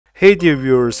Hey dear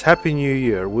viewers, Happy New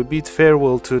Year! We bid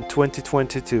farewell to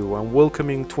 2022 and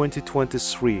welcoming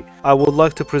 2023. I would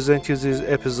like to present you this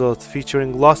episode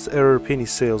featuring last error penny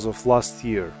sales of last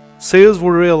year. Sales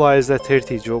were realized at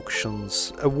heritage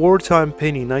auctions. A wartime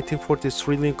penny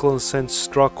 1943 Lincoln cent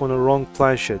struck on a wrong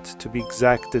planchet, to be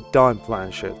exact a dime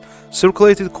planchet.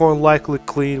 Circulated coin likely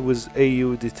clean with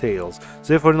AU details,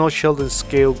 therefore no Sheldon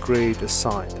scale grade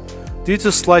assigned. Due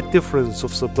to slight difference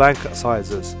of the blank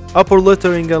sizes, upper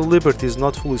lettering and liberty is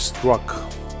not fully struck,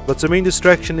 but the main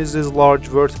distraction is this large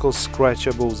vertical scratch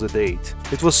above the date.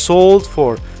 It was sold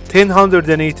for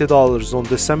 $1,080 on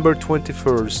December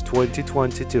 21st,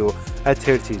 2022 at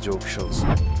Heritage Auctions.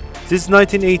 This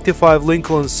 1985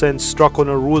 Lincoln cent struck on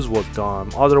a Roosevelt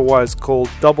dime, otherwise called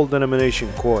double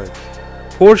denomination coin.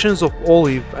 Portions of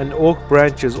olive and oak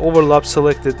branches overlap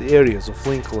selected areas of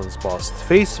Lincoln's bust.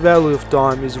 Face value of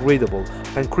dime is readable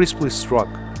and crisply struck.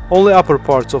 Only upper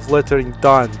parts of lettering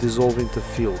dime dissolve into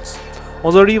fields.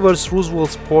 On the reverse,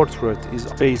 Roosevelt's portrait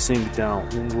is facing down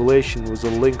in relation with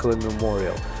the Lincoln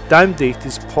Memorial. Dime date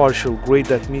is partial, grade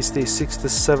that missed a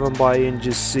 67 by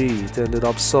NGC. It ended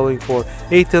up selling for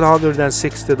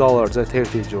 $1,860 at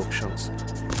Heritage Auctions.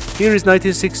 Here is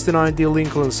 1969 D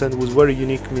Lincoln cent with very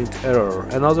unique mint error,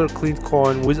 another clean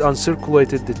coin with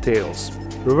uncirculated details.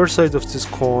 Reverse side of this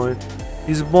coin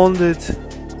is bonded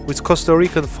with Costa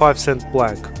Rican 5-cent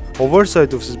blank. Over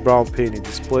side of this brown penny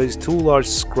displays two large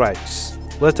scratches.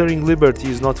 Lettering Liberty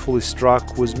is not fully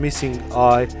struck with missing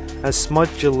I and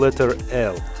smudged letter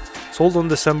L. Sold on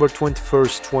December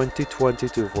 21st,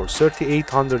 2022 for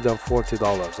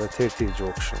 $3,840 at Heritage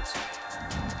Auctions.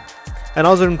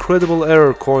 Another incredible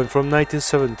error coin from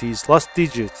 1970s, last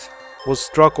digit was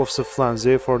struck off the flange,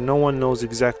 therefore no one knows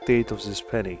exact date of this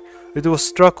penny. It was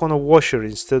struck on a washer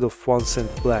instead of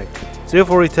 1-cent blank,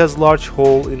 therefore it has large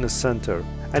hole in the center.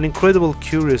 An incredible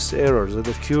curious error that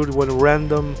occurred when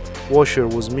random washer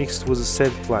was mixed with the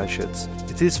cent planchets.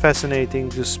 It is fascinating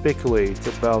to speculate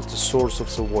about the source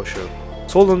of the washer.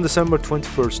 Sold on December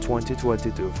 21st,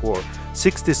 2022 for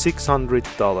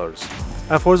 $6,600.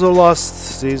 And for the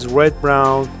last, this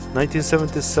red-brown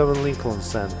 1977 Lincoln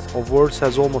cent of words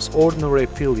has almost ordinary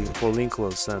appealing for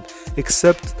Lincoln cent,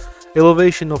 except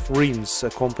elevation of rims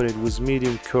accompanied with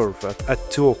medium curve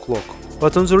at 2 o'clock.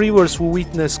 But on the reverse we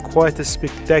witness quite a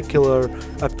spectacular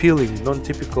appealing,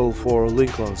 non-typical for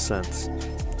Lincoln cents.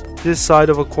 This side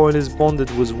of a coin is bonded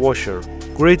with washer.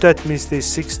 Grade that missed a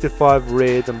 65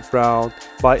 red and brown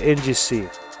by NGC.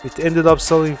 It ended up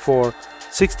selling for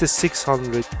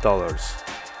 $6,600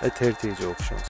 at Heritage Auctions.